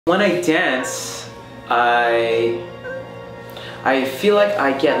When I dance, I feel like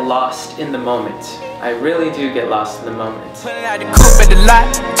I get lost in the moment. I really do get lost in the moment. Well,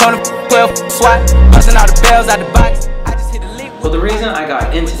 the reason I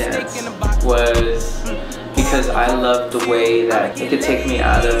got into dance was because I love the way that it could take me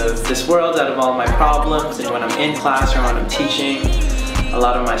out of this world, out of all my problems, and when I'm in class or when I'm teaching, a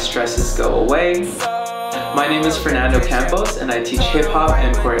lot of my stresses go away. My name is Fernando Campos, and I teach hip-hop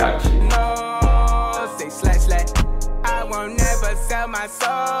and choreography.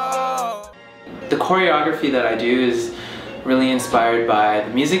 The choreography that I do is really inspired by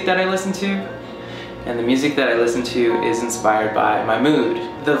the music that I listen to, and the music that I listen to is inspired by my mood.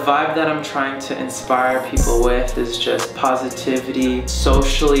 The vibe that I'm trying to inspire people with is just positivity,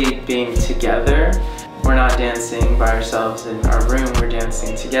 socially being together. We're not dancing by ourselves in our room, we're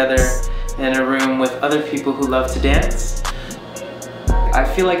dancing together in a room with other people who love to dance. I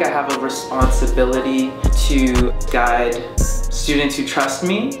feel like I have a responsibility to guide students who trust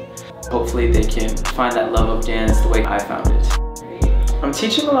me. Hopefully they can find that love of dance the way I found it. I'm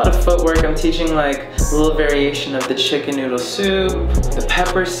teaching a lot of footwork. I'm teaching like a little variation of the chicken noodle soup, the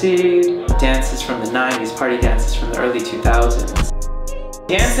pepper seed, dances from the 90s, party dances from the early 2000s.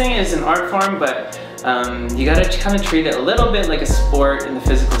 Dancing is an art form, but you gotta kind of treat it a little bit like a sport in the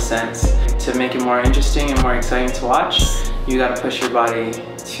physical sense. To make it more interesting and more exciting to watch, you gotta push your body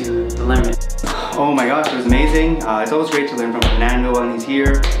to the limit. Oh my gosh, it was amazing. It's always great to learn from Fernando when he's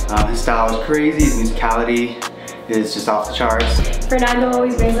here. His style is crazy, his musicality is just off the charts. Fernando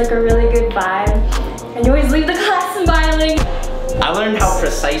always brings like a really good vibe, and you always leave the class smiling. I learned how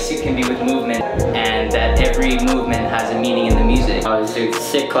precise you can be with movement, and that every movement has a meaning in the music. Oh, it's a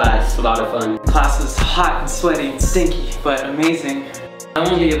sick class, a lot of fun. Class was hot and sweaty and stinky, but amazing. I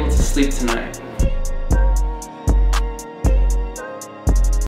won't be able to sleep tonight.